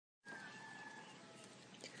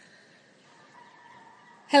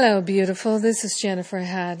Hello, beautiful. This is Jennifer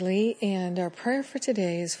Hadley, and our prayer for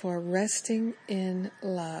today is for resting in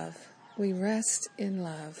love. We rest in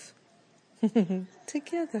love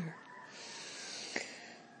together.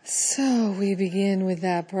 So we begin with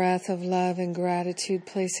that breath of love and gratitude,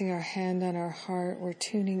 placing our hand on our heart. We're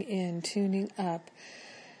tuning in, tuning up,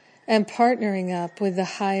 and partnering up with the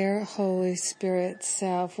higher Holy Spirit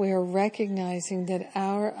self. We are recognizing that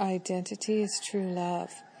our identity is true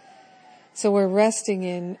love. So we're resting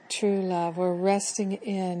in true love. We're resting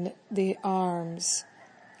in the arms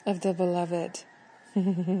of the beloved.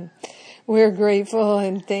 We're grateful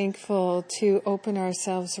and thankful to open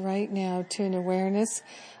ourselves right now to an awareness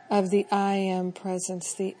of the I am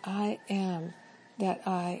presence. The I am that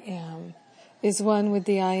I am is one with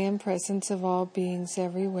the I am presence of all beings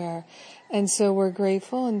everywhere. And so we're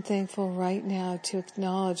grateful and thankful right now to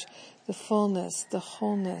acknowledge the fullness, the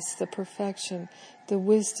wholeness, the perfection, the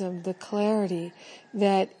wisdom, the clarity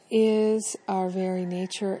that is our very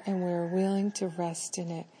nature, and we're willing to rest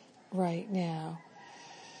in it right now.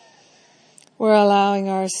 We're allowing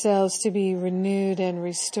ourselves to be renewed and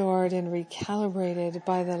restored and recalibrated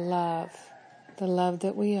by the love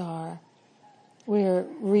that we are. We're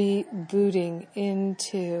rebooting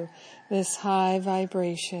into this high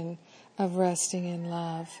vibration of resting in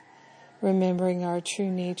love. Remembering our true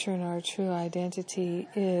nature and our true identity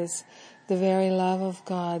is the very love of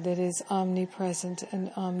God that is omnipresent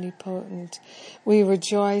and omnipotent. We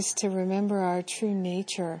rejoice to remember our true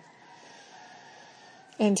nature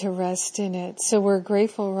and to rest in it. So we're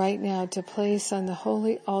grateful right now to place on the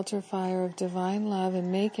holy altar fire of divine love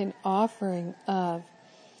and make an offering of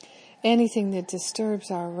anything that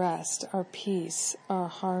disturbs our rest, our peace, our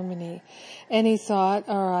harmony, any thought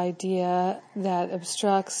or idea that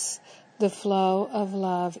obstructs the flow of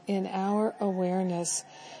love in our awareness,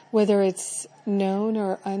 whether it's known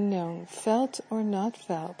or unknown, felt or not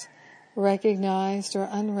felt, recognized or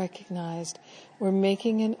unrecognized. We're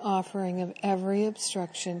making an offering of every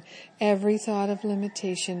obstruction, every thought of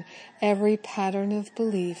limitation, every pattern of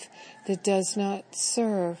belief that does not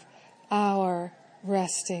serve our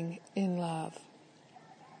resting in love.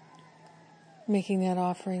 Making that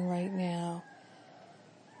offering right now.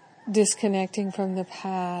 Disconnecting from the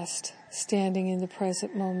past, standing in the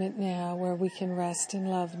present moment now, where we can rest in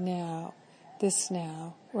love now, this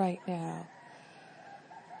now, right now.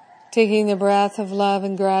 Taking the breath of love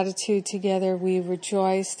and gratitude together, we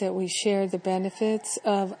rejoice that we share the benefits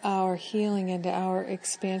of our healing and our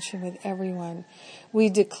expansion with everyone. We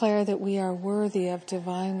declare that we are worthy of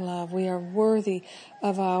divine love. We are worthy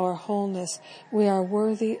of our wholeness. We are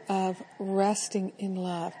worthy of resting in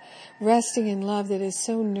love. Resting in love that is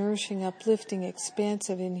so nourishing, uplifting,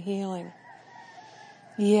 expansive, and healing.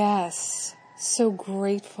 Yes, so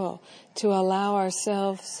grateful to allow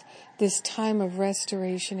ourselves this time of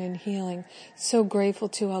restoration and healing. So grateful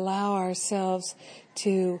to allow ourselves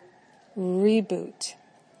to reboot.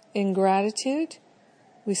 In gratitude,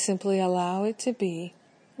 we simply allow it to be.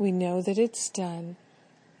 We know that it's done.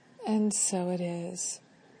 And so it is.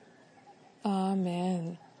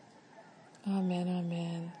 Amen. Amen,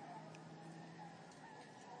 amen.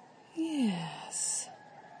 Yes.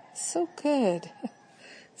 So good.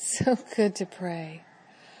 So good to pray.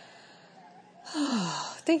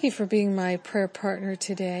 Oh, thank you for being my prayer partner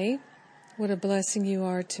today. What a blessing you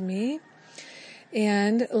are to me.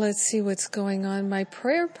 And let's see what's going on. My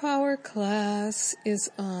prayer power class is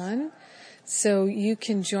on, so you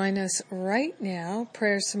can join us right now.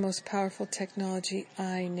 Prayer is the most powerful technology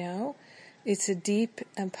I know. It's a deep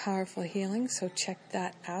and powerful healing, so check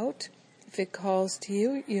that out. If it calls to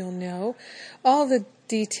you, you'll know. All the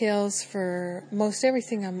details for most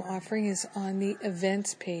everything I'm offering is on the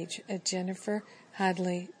events page at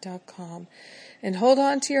jenniferhadley.com. And hold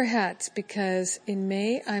on to your hats, because in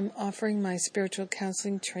May I'm offering my spiritual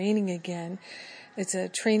counseling training again. It's a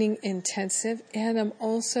training intensive, and I'm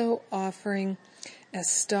also offering a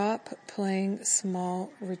Stop Playing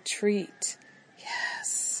Small retreat.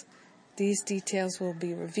 Yes, these details will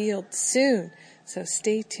be revealed soon, so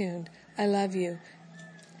stay tuned. I love you.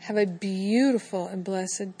 Have a beautiful and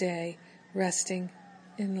blessed day resting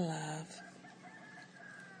in love.